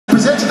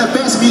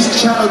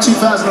Channel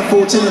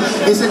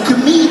 2014 is a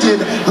comedian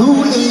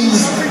who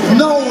is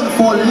known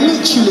for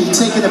literally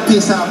taking a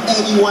piss out of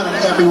anyone and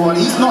everyone.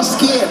 He's not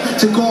scared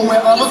to go where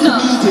other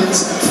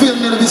comedians feel a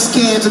little bit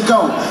scared to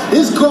go.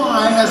 This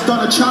guy has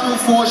done a Channel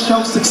 4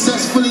 show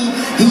successfully.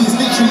 He's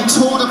literally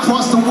toured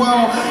across the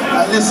world.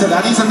 Listen,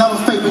 and he's another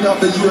favorite of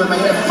the UMA,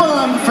 a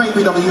firm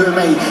favorite of the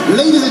UMA.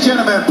 Ladies and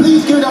gentlemen,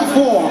 please give it up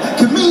for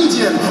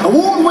comedian,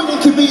 award-winning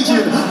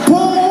comedian,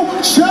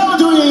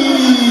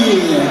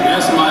 Chowdhry!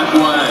 Yes, my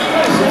boy.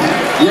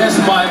 Yes,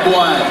 my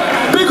boy.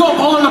 Big up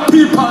all the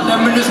people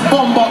them in this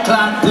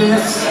bumbo-clad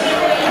place.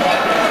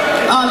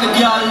 All the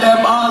girl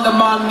them, all the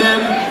man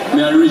them.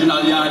 Me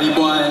original yardie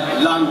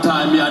boy. Long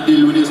time me I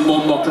deal with this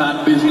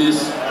bumbo-clad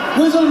business.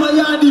 Where's all my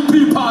yardie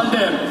people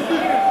them?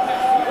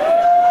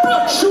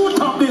 Blood shoot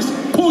up this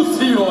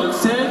pussy all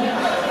say.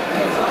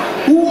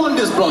 Who won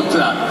this blood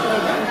clot?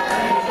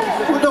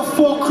 What the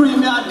fuck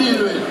cream me I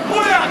deal with?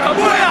 Boyaka,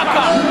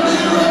 boyaka!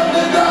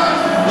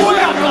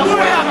 Boyaka,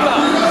 boyaka!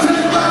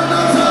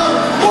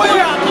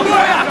 Boyaka,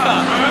 boyaka!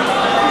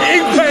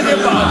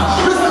 Incredible!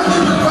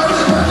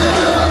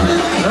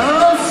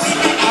 Yes!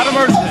 Out of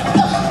mercy.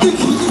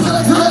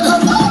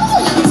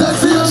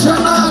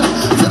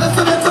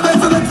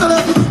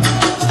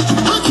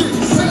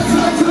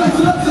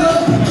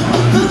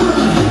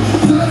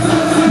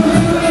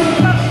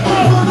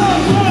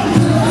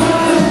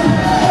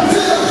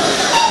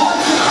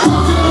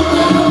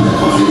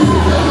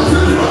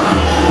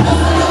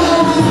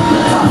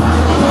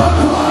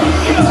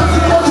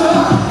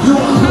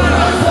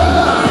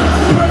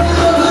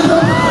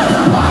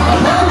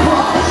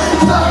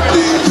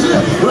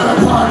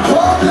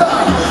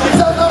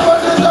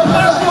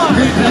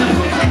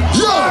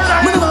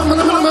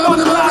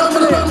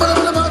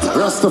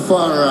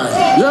 RastafaRye.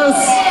 Yes.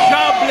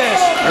 God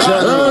bless.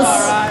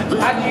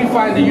 Yes. How do you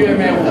find the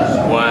UMA?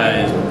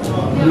 Why?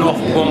 Enough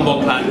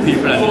bumbo-clad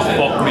people in this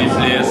fuckery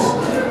place.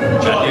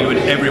 I deal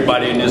with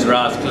everybody in this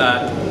rascal.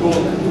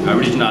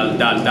 Original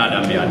dad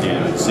and me I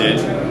deal with, see?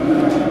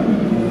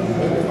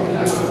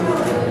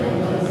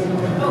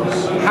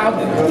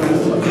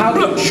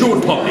 How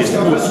Shoot up this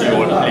pussy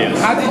old place.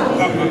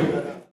 did